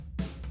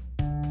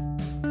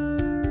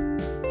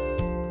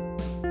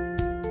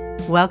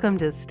Welcome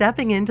to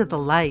Stepping Into the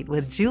Light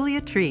with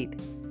Julia Treat,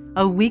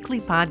 a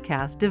weekly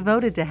podcast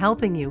devoted to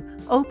helping you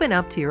open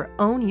up to your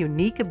own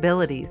unique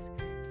abilities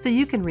so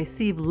you can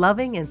receive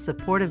loving and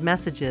supportive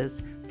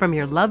messages from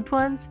your loved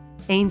ones,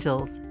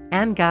 angels,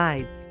 and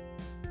guides.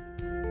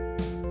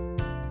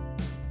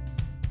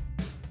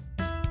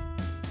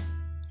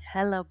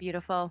 Hello,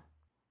 beautiful.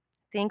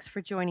 Thanks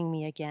for joining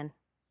me again.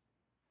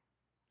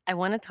 I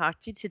want to talk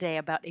to you today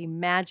about a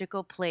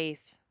magical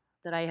place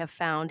that I have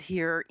found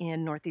here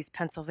in Northeast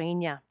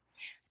Pennsylvania.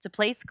 It's a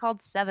place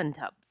called Seven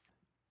Tubs.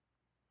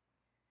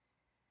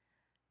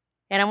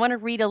 And I want to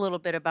read a little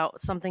bit about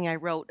something I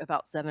wrote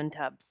about Seven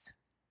Tubs.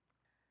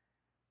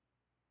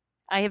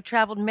 I have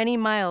traveled many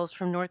miles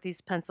from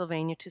Northeast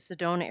Pennsylvania to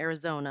Sedona,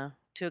 Arizona,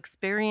 to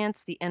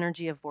experience the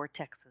energy of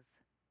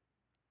vortexes.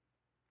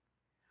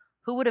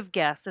 Who would have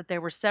guessed that there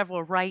were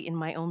several right in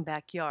my own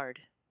backyard?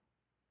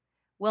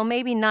 Well,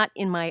 maybe not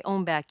in my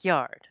own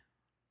backyard,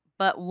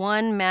 but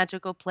one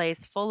magical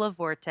place full of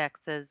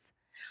vortexes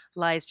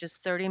lies just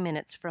 30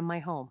 minutes from my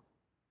home.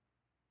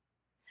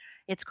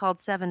 It's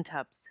called Seven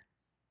Tubs.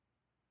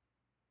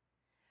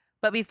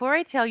 But before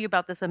I tell you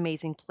about this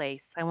amazing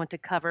place, I want to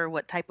cover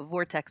what type of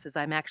vortexes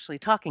I'm actually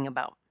talking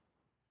about.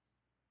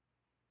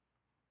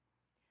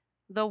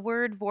 The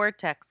word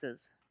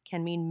vortexes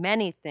can mean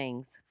many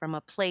things, from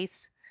a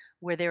place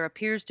where there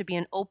appears to be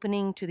an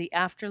opening to the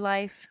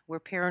afterlife, where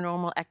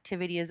paranormal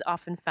activity is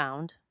often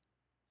found.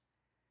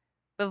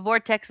 But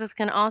vortexes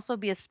can also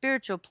be a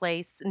spiritual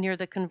place near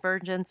the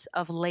convergence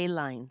of ley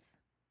lines.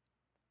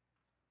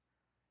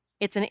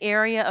 It's an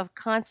area of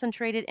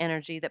concentrated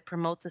energy that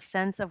promotes a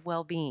sense of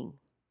well-being.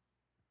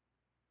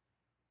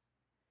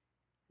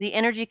 The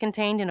energy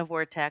contained in a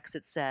vortex,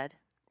 it's said,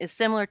 is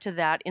similar to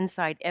that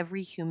inside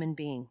every human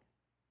being.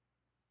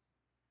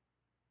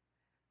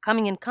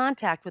 Coming in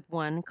contact with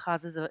one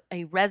causes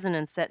a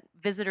resonance that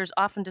visitors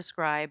often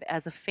describe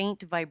as a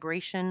faint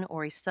vibration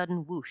or a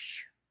sudden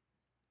whoosh.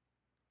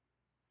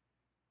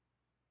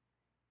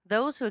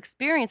 Those who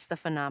experience the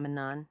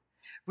phenomenon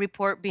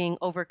report being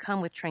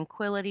overcome with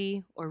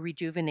tranquility or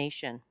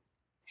rejuvenation,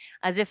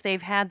 as if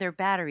they've had their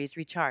batteries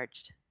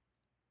recharged.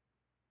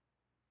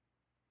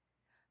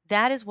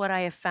 That is what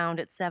I have found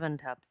at Seven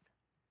Tubs.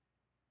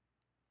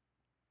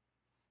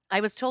 I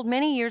was told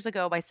many years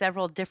ago by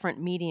several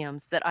different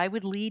mediums that I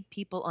would lead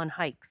people on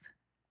hikes.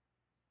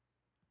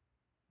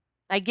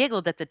 I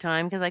giggled at the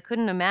time because I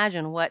couldn't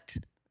imagine what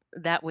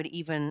that would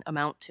even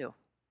amount to.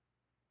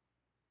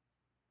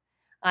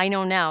 I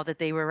know now that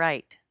they were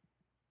right.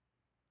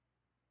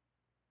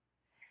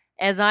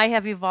 As I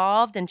have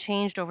evolved and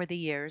changed over the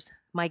years,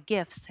 my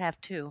gifts have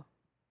too.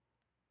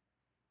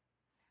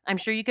 I'm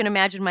sure you can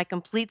imagine my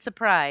complete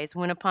surprise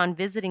when, upon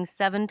visiting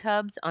Seven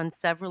Tubs on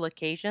several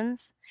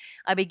occasions,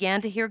 I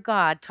began to hear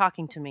God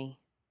talking to me.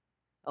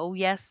 Oh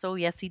yes,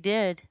 he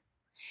did.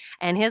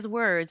 And his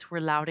words were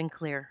loud and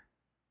clear.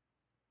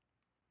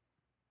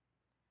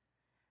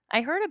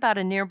 I heard about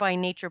a nearby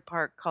nature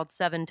park called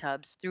Seven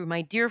Tubs through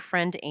my dear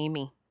friend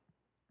Amy.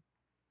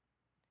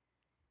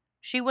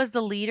 She was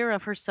the leader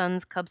of her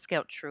son's Cub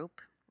Scout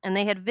troop, and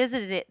they had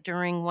visited it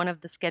during one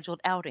of the scheduled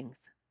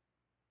outings.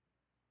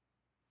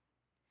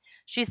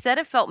 She said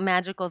it felt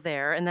magical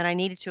there and that I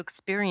needed to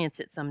experience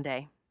it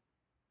someday.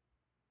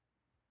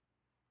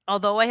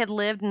 Although I had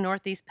lived in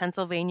Northeast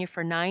Pennsylvania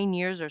for 9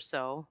 years or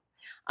so,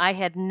 I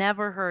had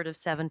never heard of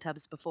Seven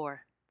Tubs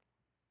before.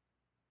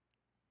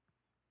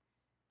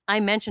 I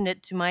mentioned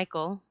it to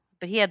Michael,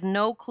 but he had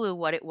no clue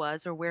what it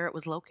was or where it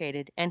was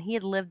located, and he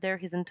had lived there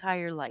his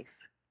entire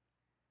life.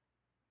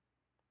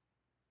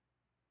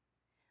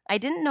 I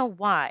didn't know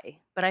why,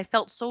 but I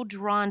felt so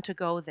drawn to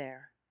go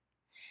there.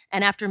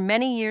 And after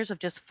many years of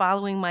just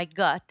following my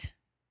gut,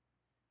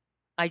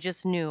 I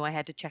just knew I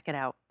had to check it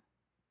out.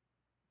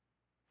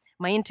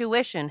 My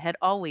intuition had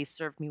always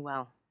served me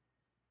well.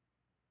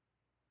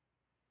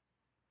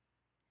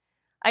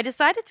 I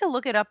decided to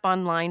look it up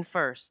online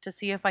first to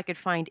see if I could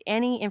find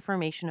any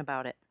information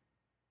about it.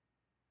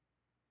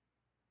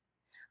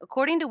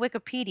 According to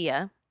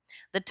Wikipedia,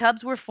 the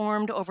tubs were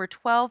formed over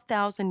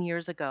 12,000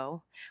 years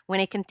ago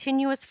when a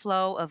continuous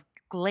flow of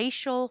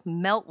glacial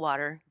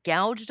meltwater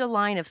gouged a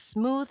line of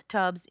smooth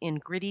tubs in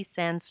gritty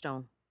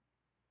sandstone.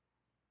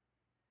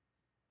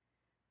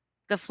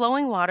 The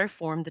flowing water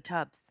formed the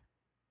tubs.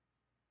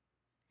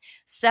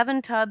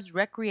 Seven Tubs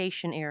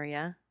Recreation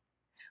Area,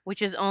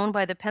 which is owned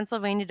by the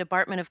Pennsylvania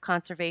Department of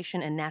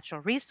Conservation and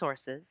Natural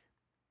Resources,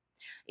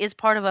 is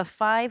part of a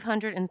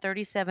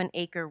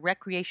 537-acre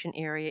recreation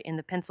area in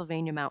the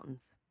Pennsylvania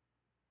mountains.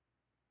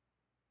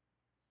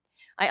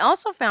 I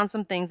also found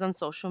some things on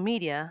social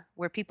media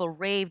where people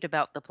raved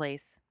about the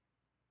place,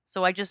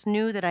 so I just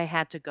knew that I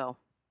had to go.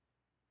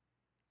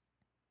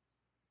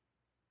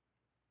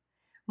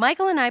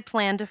 Michael and I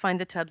planned to find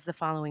the tubs the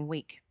following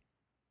week.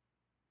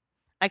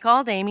 I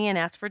called Amy and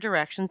asked for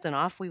directions, and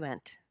off we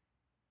went.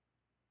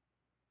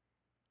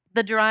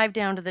 The drive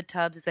down to the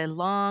tubs is a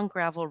long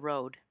gravel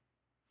road,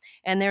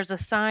 and there's a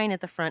sign at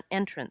the front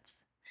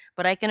entrance,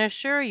 but I can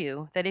assure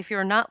you that if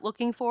you're not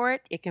looking for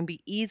it, it can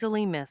be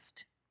easily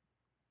missed.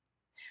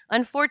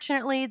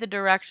 Unfortunately, the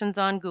directions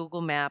on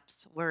Google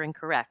Maps were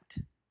incorrect.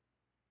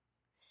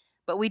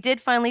 But we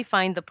did finally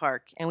find the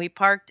park, and we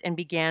parked and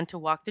began to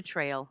walk the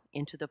trail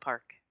into the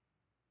park.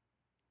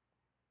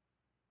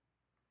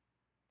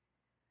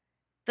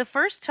 The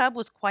first tub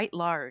was quite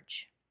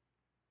large.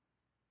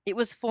 It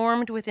was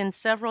formed within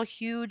several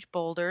huge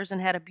boulders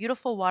and had a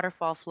beautiful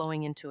waterfall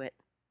flowing into it.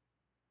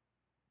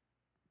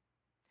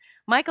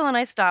 Michael and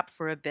I stopped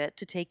for a bit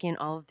to take in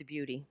all of the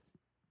beauty.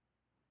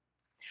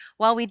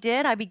 While we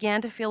did, I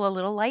began to feel a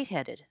little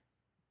lightheaded.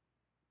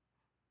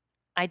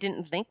 I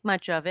didn't think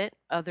much of it,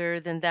 other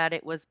than that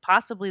it was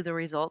possibly the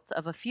results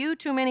of a few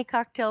too many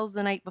cocktails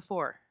the night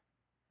before.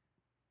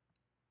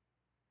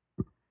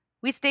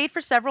 We stayed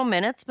for several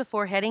minutes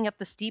before heading up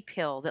the steep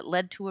hill that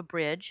led to a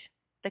bridge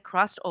that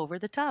crossed over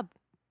the tub.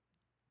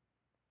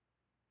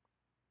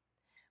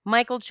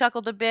 Michael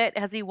chuckled a bit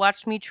as he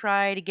watched me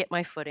try to get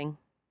my footing.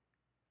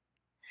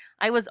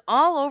 I was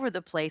all over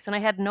the place and I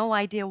had no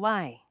idea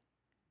why.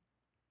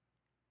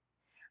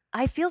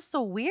 I feel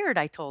so weird,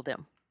 I told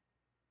him.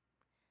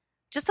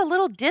 Just a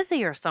little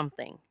dizzy or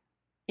something.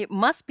 It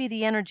must be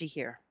the energy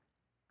here.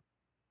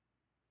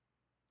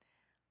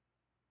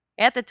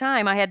 At the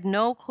time, I had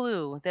no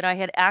clue that I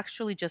had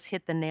actually just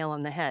hit the nail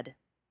on the head.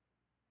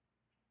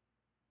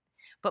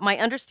 But my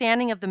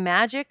understanding of the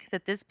magic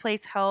that this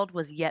place held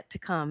was yet to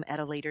come at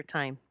a later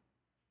time.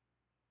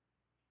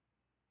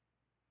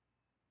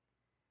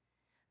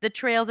 The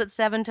trails at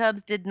Seven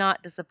Tubs did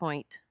not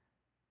disappoint.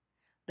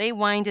 They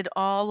winded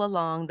all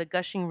along the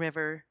gushing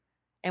river,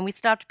 and we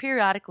stopped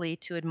periodically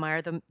to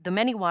admire the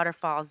many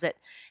waterfalls that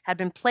had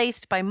been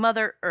placed by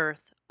Mother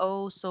Earth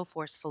oh so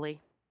forcefully.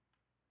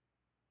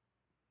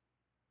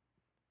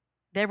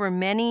 There were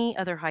many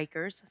other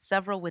hikers,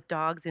 several with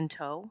dogs in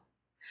tow,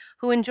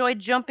 who enjoyed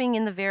jumping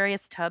in the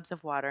various tubs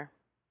of water.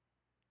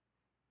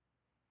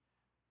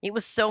 It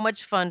was so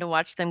much fun to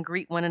watch them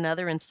greet one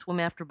another and swim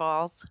after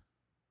balls.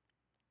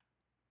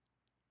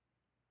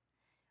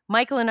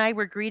 Michael and I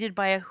were greeted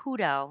by a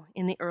hoot owl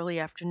in the early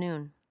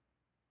afternoon.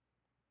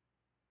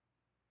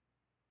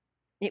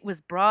 It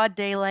was broad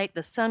daylight,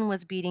 the sun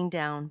was beating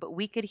down, but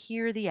we could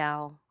hear the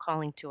owl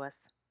calling to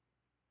us.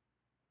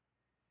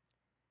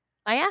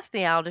 I asked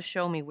the owl to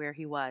show me where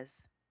he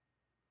was.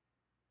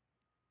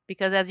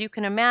 Because as you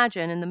can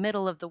imagine, in the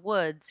middle of the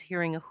woods,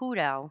 hearing a hoot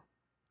owl,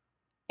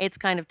 it's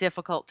kind of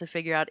difficult to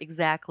figure out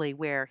exactly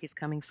where he's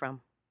coming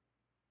from.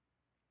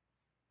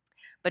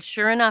 But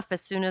sure enough, as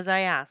soon as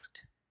I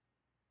asked,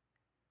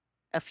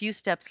 a few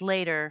steps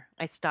later,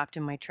 I stopped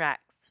in my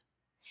tracks.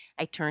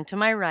 I turned to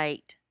my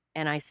right,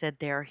 and I said,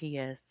 "There he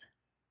is."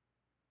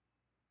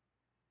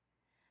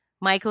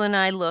 Michael and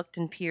I looked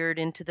and peered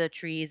into the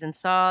trees and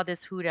saw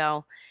this hoot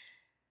owl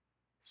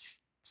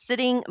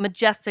sitting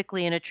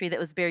majestically in a tree that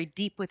was buried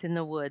deep within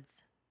the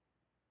woods.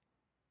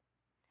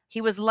 He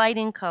was light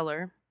in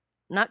color,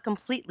 not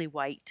completely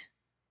white,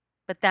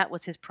 but that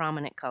was his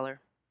prominent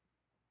color.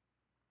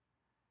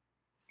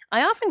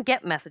 I often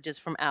get messages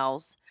from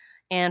owls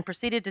and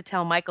proceeded to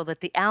tell Michael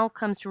that the owl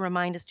comes to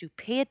remind us to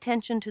pay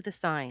attention to the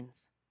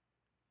signs.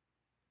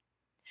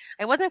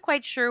 I wasn't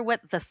quite sure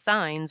what the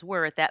signs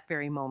were at that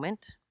very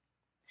moment,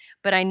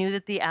 but I knew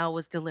that the owl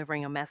was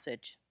delivering a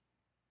message.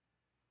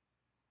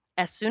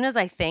 As soon as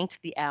I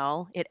thanked the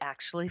owl, it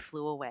actually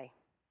flew away.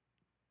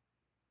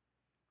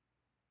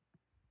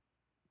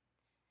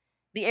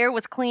 The air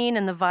was clean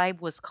and the vibe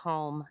was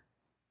calm.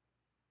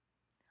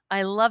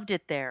 I loved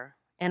it there,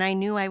 and I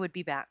knew I would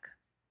be back.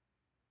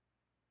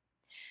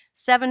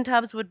 Seven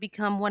Tubs would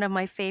become one of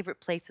my favorite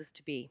places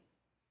to be.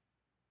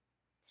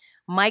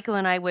 Michael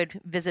and I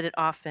would visit it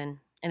often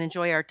and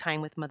enjoy our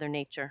time with Mother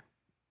Nature.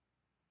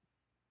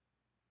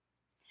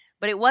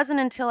 But it wasn't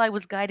until I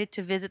was guided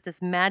to visit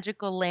this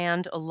magical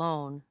land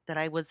alone that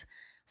I was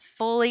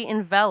fully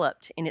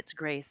enveloped in its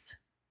grace.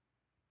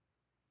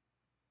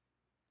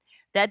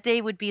 That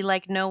day would be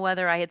like no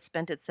other I had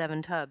spent at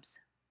Seven Tubs.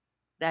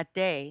 That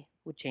day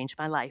would change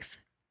my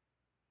life.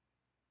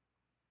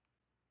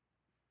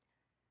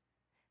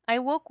 I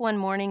woke one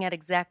morning at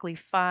exactly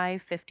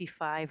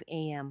 5:55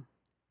 a.m.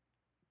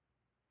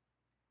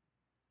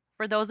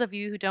 For those of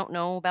you who don't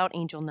know about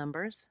angel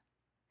numbers,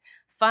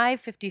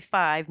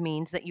 5:55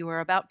 means that you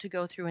are about to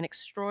go through an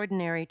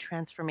extraordinary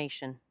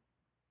transformation.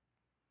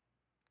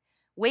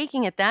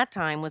 Waking at that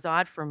time was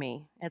odd for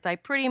me, as I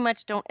pretty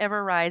much don't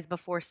ever rise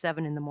before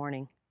 7 in the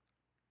morning.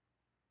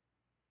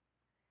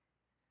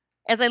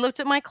 As I looked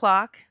at my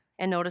clock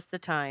and noticed the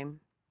time,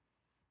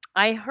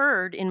 I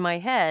heard in my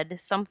head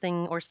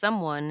something or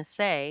someone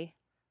say,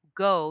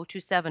 "Go to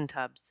Seven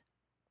Tubs."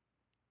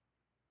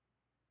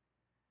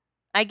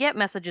 I get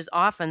messages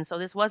often, so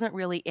this wasn't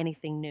really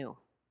anything new.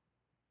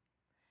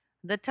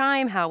 The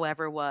time,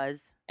 however,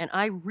 was, and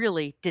I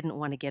really didn't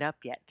want to get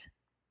up yet.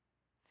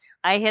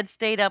 I had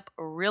stayed up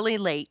really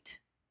late,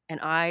 and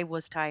I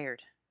was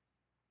tired.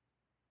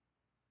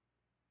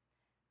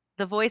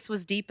 The voice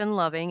was deep and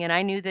loving, and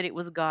I knew that it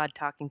was God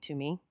talking to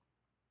me.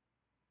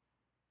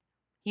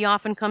 He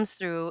often comes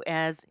through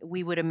as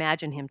we would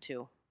imagine him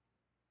to.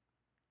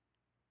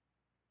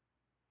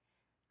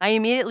 I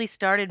immediately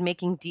started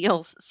making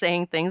deals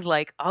saying things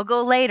like, "I'll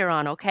go later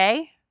on,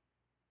 okay?"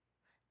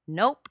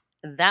 Nope,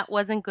 that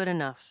wasn't good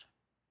enough.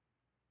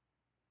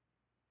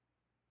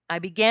 I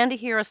began to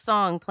hear a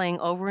song playing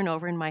over and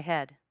over in my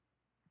head.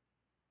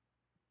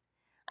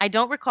 I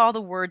don't recall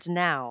the words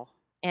now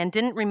and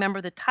didn't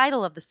remember the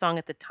title of the song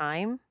at the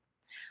time,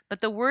 but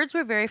the words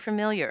were very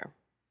familiar.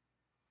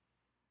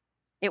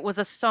 It was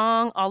a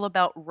song all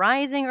about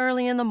rising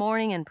early in the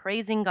morning and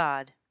praising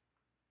God.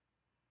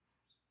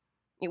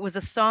 It was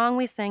a song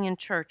we sang in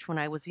church when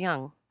I was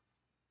young,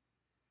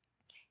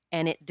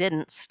 and it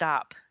didn't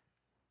stop.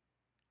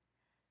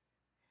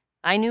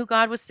 I knew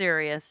God was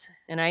serious,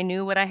 and I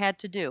knew what I had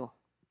to do.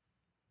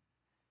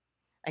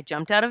 I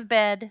jumped out of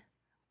bed,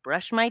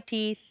 brushed my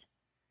teeth,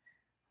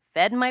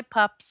 fed my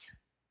pups,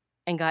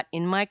 and got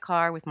in my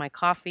car with my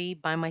coffee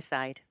by my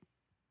side.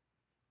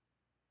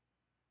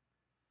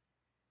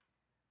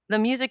 The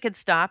music had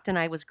stopped, and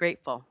I was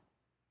grateful.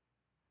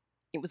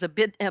 It was a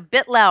bit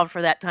loud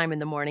for that time in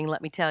the morning,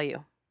 let me tell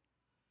you.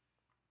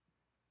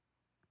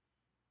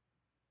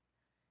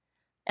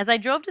 As I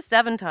drove to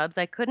Seven Tubs,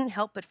 I couldn't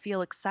help but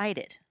feel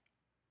excited.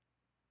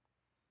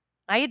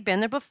 I had been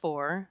there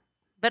before,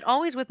 but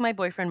always with my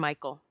boyfriend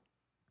Michael.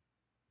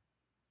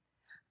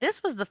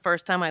 This was the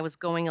first time I was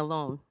going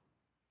alone.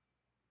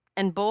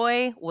 And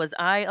boy, was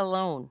I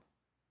alone.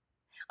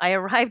 I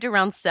arrived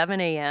around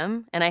 7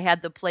 a.m. and I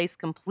had the place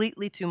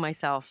completely to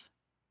myself.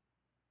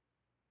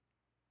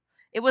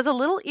 It was a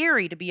little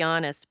eerie, to be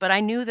honest, but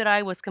I knew that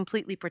I was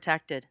completely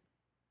protected.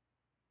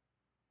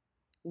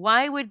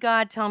 Why would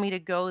God tell me to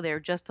go there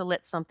just to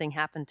let something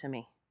happen to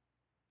me?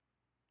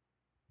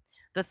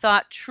 The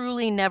thought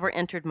truly never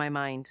entered my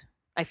mind.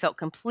 I felt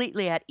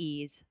completely at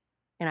ease,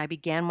 and I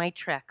began my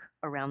trek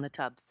around the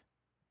tubs.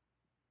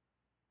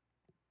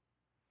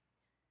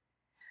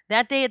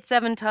 That day at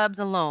Seven Tubs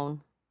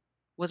alone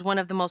was one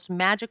of the most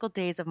magical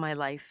days of my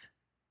life.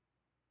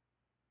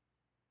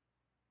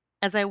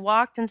 As I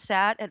walked and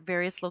sat at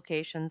various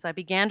locations, I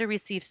began to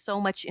receive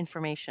so much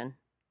information.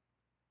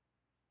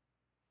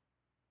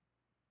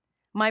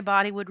 My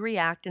body would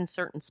react in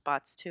certain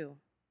spots too.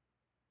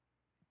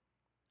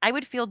 I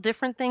would feel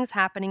different things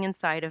happening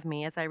inside of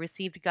me as I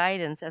received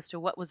guidance as to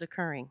what was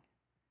occurring.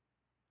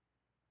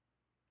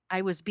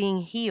 I was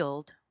being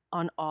healed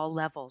on all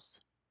levels.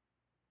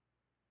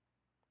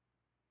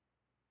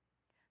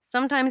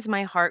 Sometimes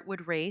my heart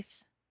would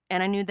race,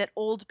 and I knew that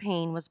old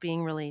pain was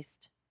being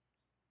released.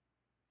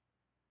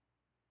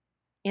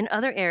 In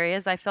other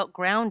areas, I felt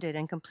grounded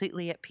and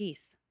completely at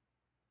peace.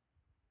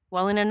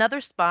 While in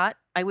another spot,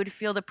 I would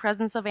feel the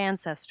presence of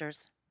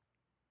ancestors.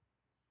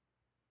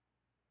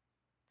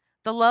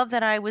 The love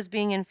that I was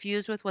being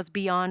infused with was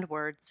beyond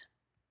words.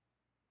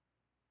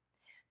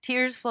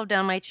 Tears flowed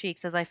down my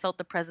cheeks as I felt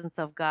the presence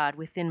of God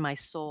within my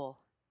soul.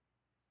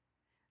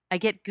 I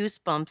get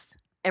goosebumps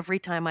every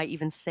time I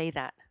even say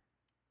that.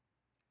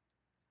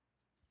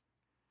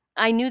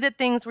 I knew that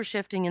things were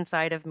shifting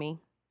inside of me,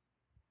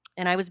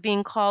 and I was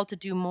being called to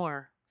do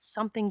more,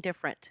 something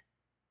different.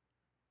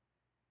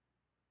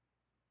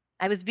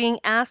 I was being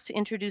asked to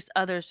introduce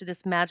others to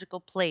this magical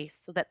place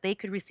so that they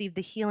could receive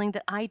the healing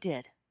that I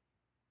did.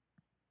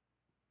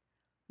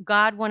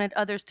 God wanted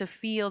others to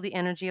feel the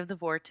energy of the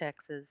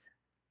vortexes,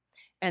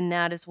 and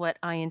that is what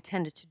I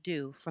intended to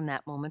do from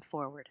that moment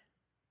forward.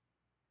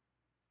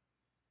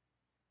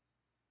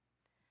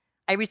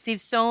 I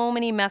received so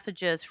many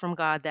messages from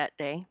God that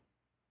day.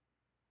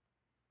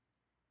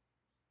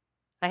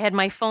 I had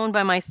my phone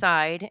by my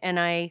side, and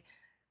I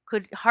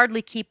could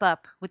hardly keep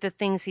up with the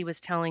things he was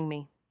telling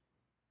me.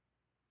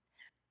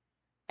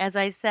 As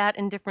I sat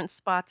in different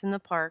spots in the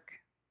park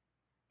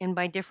and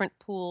by different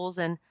pools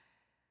and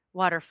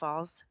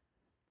waterfalls,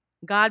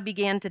 God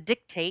began to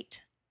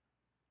dictate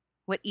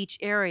what each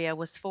area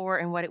was for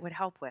and what it would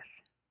help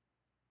with.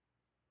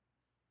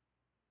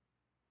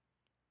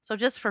 So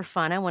just for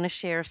fun, I want to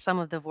share some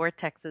of the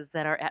vortexes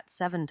that are at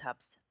Seven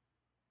Tubs.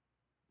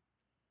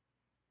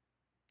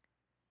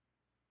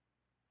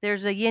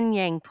 There's a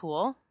yin-yang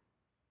pool,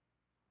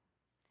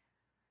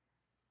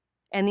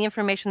 and the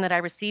information that I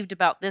received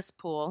about this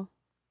pool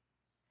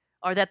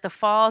are that the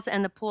falls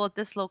and the pool at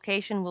this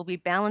location will be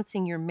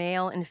balancing your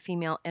male and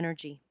female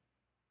energy.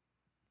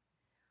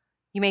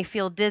 You may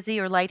feel dizzy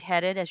or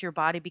lightheaded as your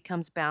body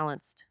becomes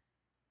balanced.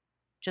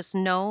 Just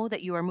know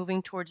that you are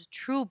moving towards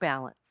true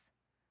balance,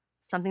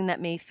 something that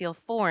may feel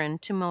foreign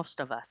to most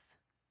of us.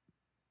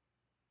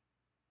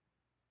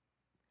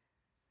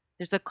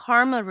 There's a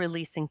karma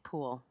releasing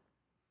pool.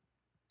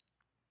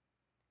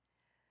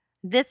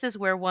 This is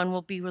where one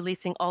will be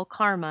releasing all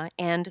karma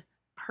and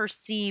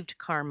perceived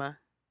karma,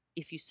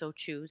 if you so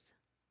choose.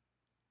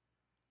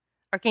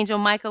 Archangel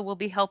Michael will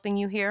be helping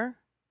you here.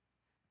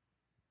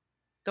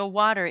 The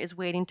water is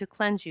waiting to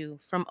cleanse you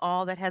from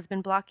all that has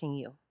been blocking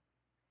you.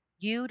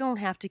 You don't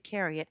have to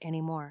carry it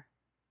anymore.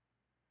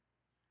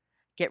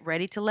 Get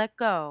ready to let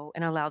go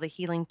and allow the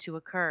healing to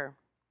occur.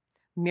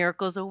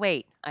 Miracles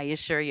await, I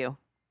assure you.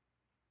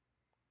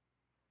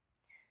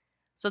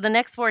 So the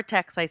next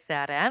vortex I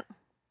sat at,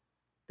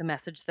 the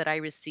message that I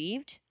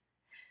received,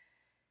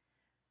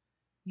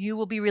 You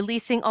will be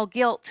releasing all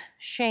guilt,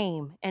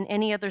 shame, and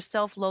any other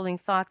self-loathing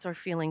thoughts or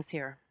feelings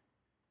here.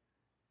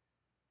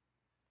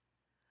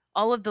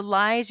 All of the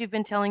lies you've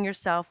been telling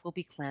yourself will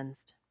be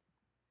cleansed.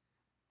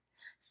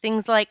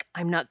 Things like,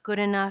 I'm not good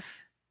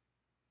enough,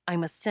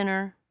 I'm a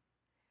sinner,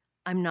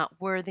 I'm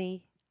not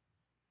worthy,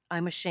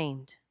 I'm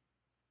ashamed.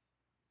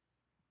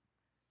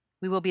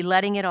 We will be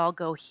letting it all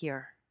go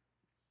here.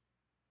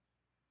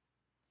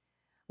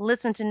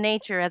 Listen to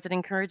nature as it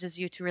encourages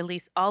you to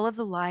release all of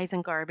the lies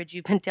and garbage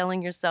you've been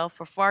telling yourself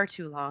for far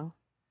too long.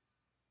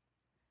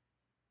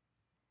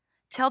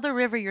 Tell the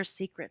river your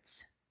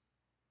secrets.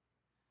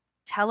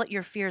 Tell it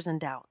your fears and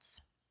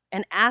doubts,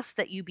 and ask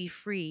that you be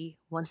free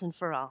once and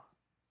for all.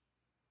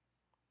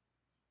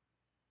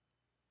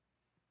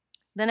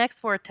 The next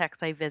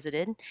vortex I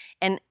visited,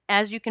 and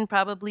as you can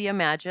probably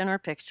imagine or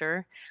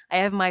picture, I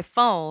have my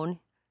phone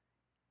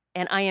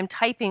and I am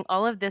typing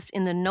all of this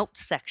in the notes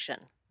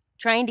section,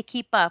 trying to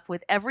keep up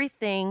with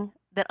everything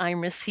that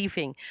I'm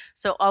receiving.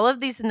 So all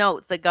of these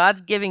notes that God's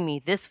giving me,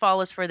 this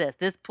fall is for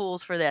this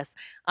pool's for this,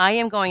 I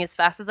am going as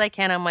fast as I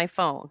can on my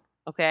phone,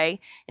 okay?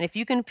 And if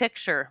you can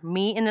picture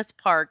me in this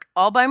park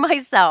all by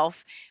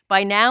myself,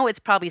 by now it's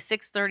probably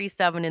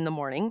 6:37 in the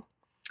morning.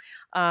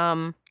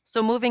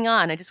 So moving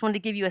on, I just wanted to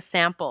give you a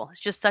sample. It's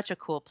just such a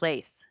cool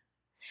place.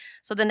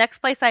 So the next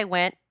place I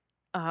went,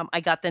 I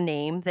got the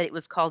name that it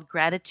was called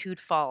Gratitude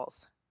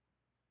Falls.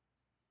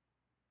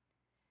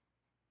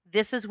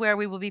 This is where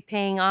we will be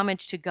paying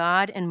homage to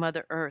God and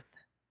Mother Earth.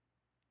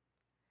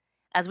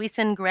 As we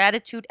send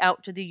gratitude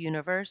out to the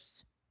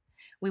universe,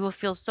 we will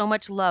feel so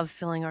much love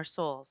filling our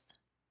souls.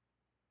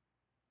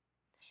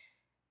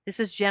 This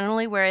is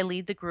generally where I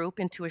lead the group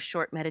into a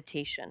short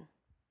meditation.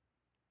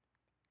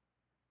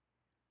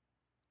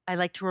 I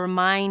like to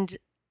remind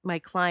my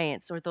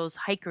clients or those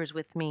hikers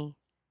with me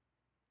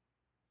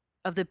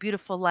of the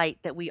beautiful light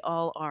that we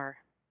all are.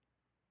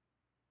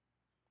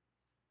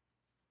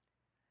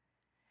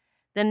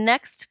 The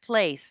next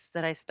place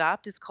that I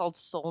stopped is called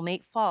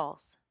Soulmate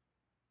Falls.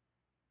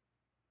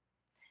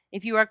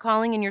 If you are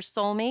calling in your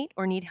soulmate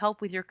or need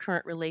help with your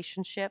current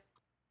relationship,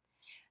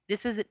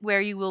 this is where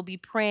you will be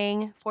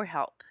praying for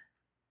help.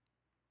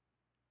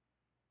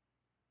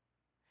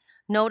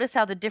 Notice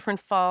how the different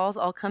falls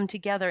all come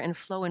together and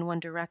flow in one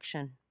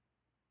direction.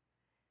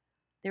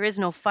 There is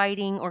no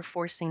fighting or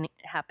forcing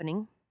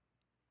happening.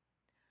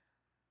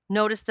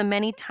 Notice the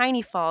many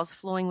tiny falls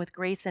flowing with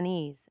grace and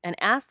ease, and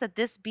ask that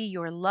this be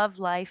your love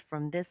life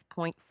from this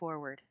point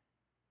forward.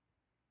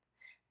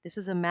 This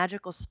is a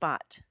magical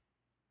spot.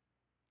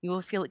 You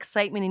will feel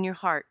excitement in your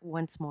heart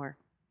once more.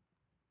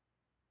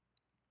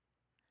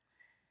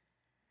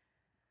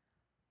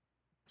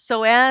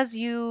 So as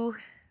you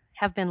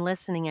have been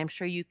listening, I'm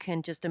sure you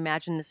can just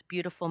imagine this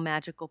beautiful,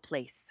 magical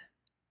place.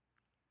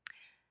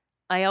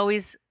 I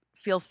always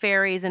feel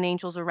fairies and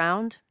angels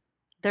around.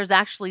 There's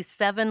actually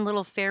 7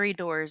 little fairy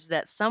doors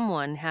that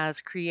someone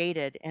has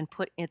created and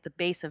put at the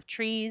base of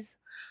trees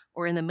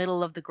or in the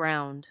middle of the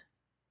ground.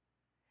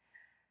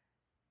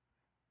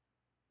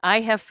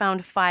 I have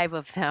found 5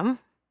 of them,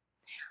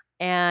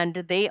 and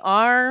they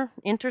are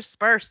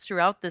interspersed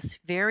throughout this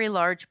very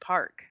large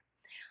park.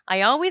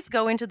 I always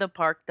go into the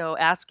park, though,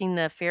 asking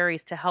the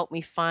fairies to help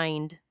me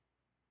find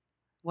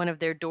one of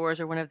their doors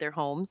or one of their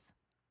homes.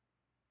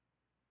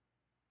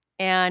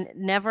 And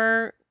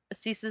never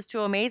ceases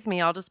to amaze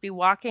me. I'll just be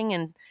walking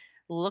and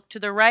look to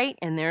the right,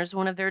 and there's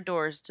one of their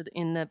doors to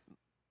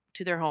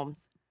their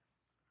homes.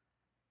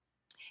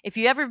 If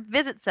you ever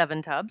visit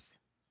Seven Tubs,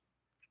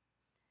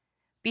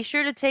 be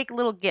sure to take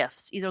little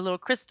gifts, either little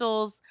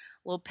crystals,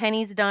 little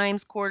pennies,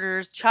 dimes,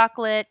 quarters,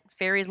 chocolate.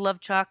 Fairies love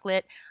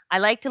chocolate. I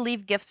like to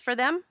leave gifts for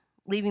them,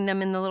 leaving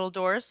them in the little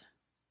doors.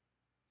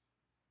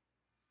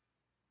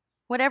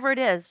 Whatever it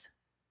is,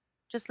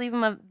 just leave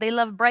them. They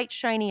love bright,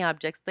 shiny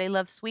objects. They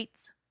love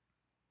sweets.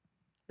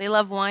 They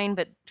love wine,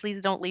 but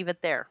please don't leave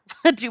it there.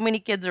 Too many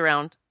kids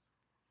around.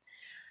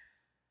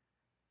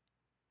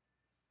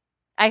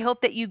 I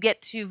hope that you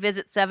get to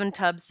visit Seven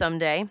Tubs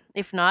someday.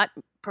 If not,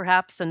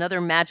 perhaps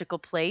another magical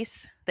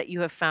place that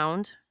you have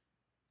found.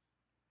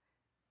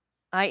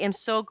 I am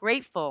so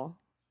grateful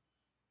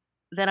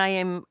that I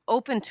am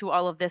open to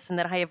all of this and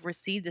that I have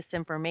received this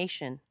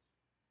information.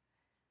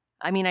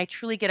 I mean, I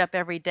truly get up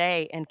every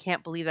day and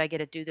can't believe I get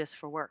to do this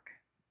for work.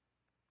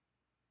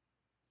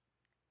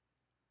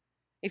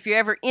 If you're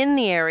ever in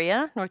the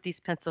area,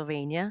 Northeast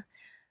Pennsylvania,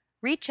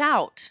 reach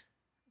out.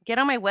 Get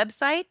on my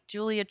website,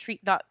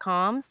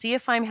 juliatreat.com. See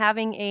if I'm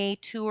having a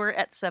tour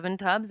at Seven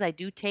Tubs. I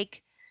do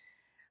take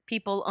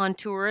people on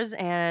tours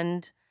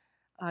and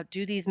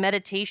do these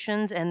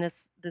meditations and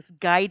this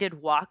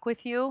guided walk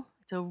with you.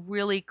 It's a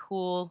really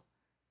cool,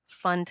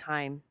 fun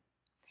time.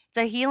 It's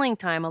a healing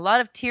time. A lot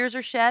of tears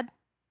are shed,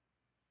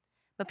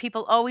 but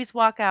people always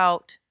walk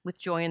out with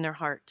joy in their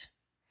heart.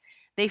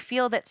 They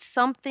feel that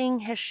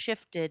something has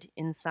shifted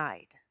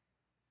inside.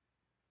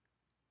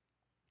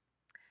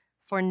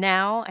 For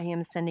now, I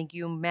am sending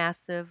you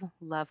massive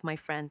love, my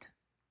friend.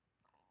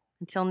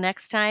 Until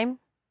next time,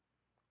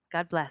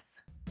 God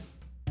bless.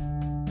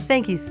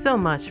 Thank you so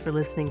much for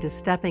listening to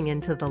Stepping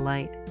into the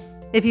Light.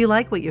 If you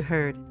like what you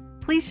heard,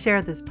 please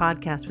share this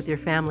podcast with your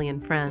family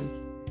and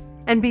friends.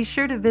 And be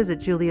sure to visit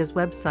Julia's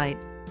website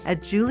at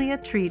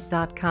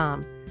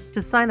juliatreat.com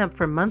to sign up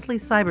for monthly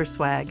cyber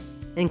swag,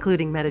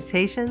 including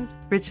meditations,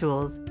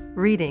 rituals,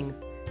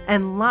 readings,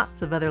 and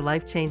lots of other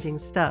life-changing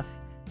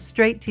stuff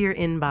straight to your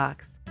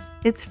inbox.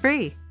 It's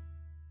free.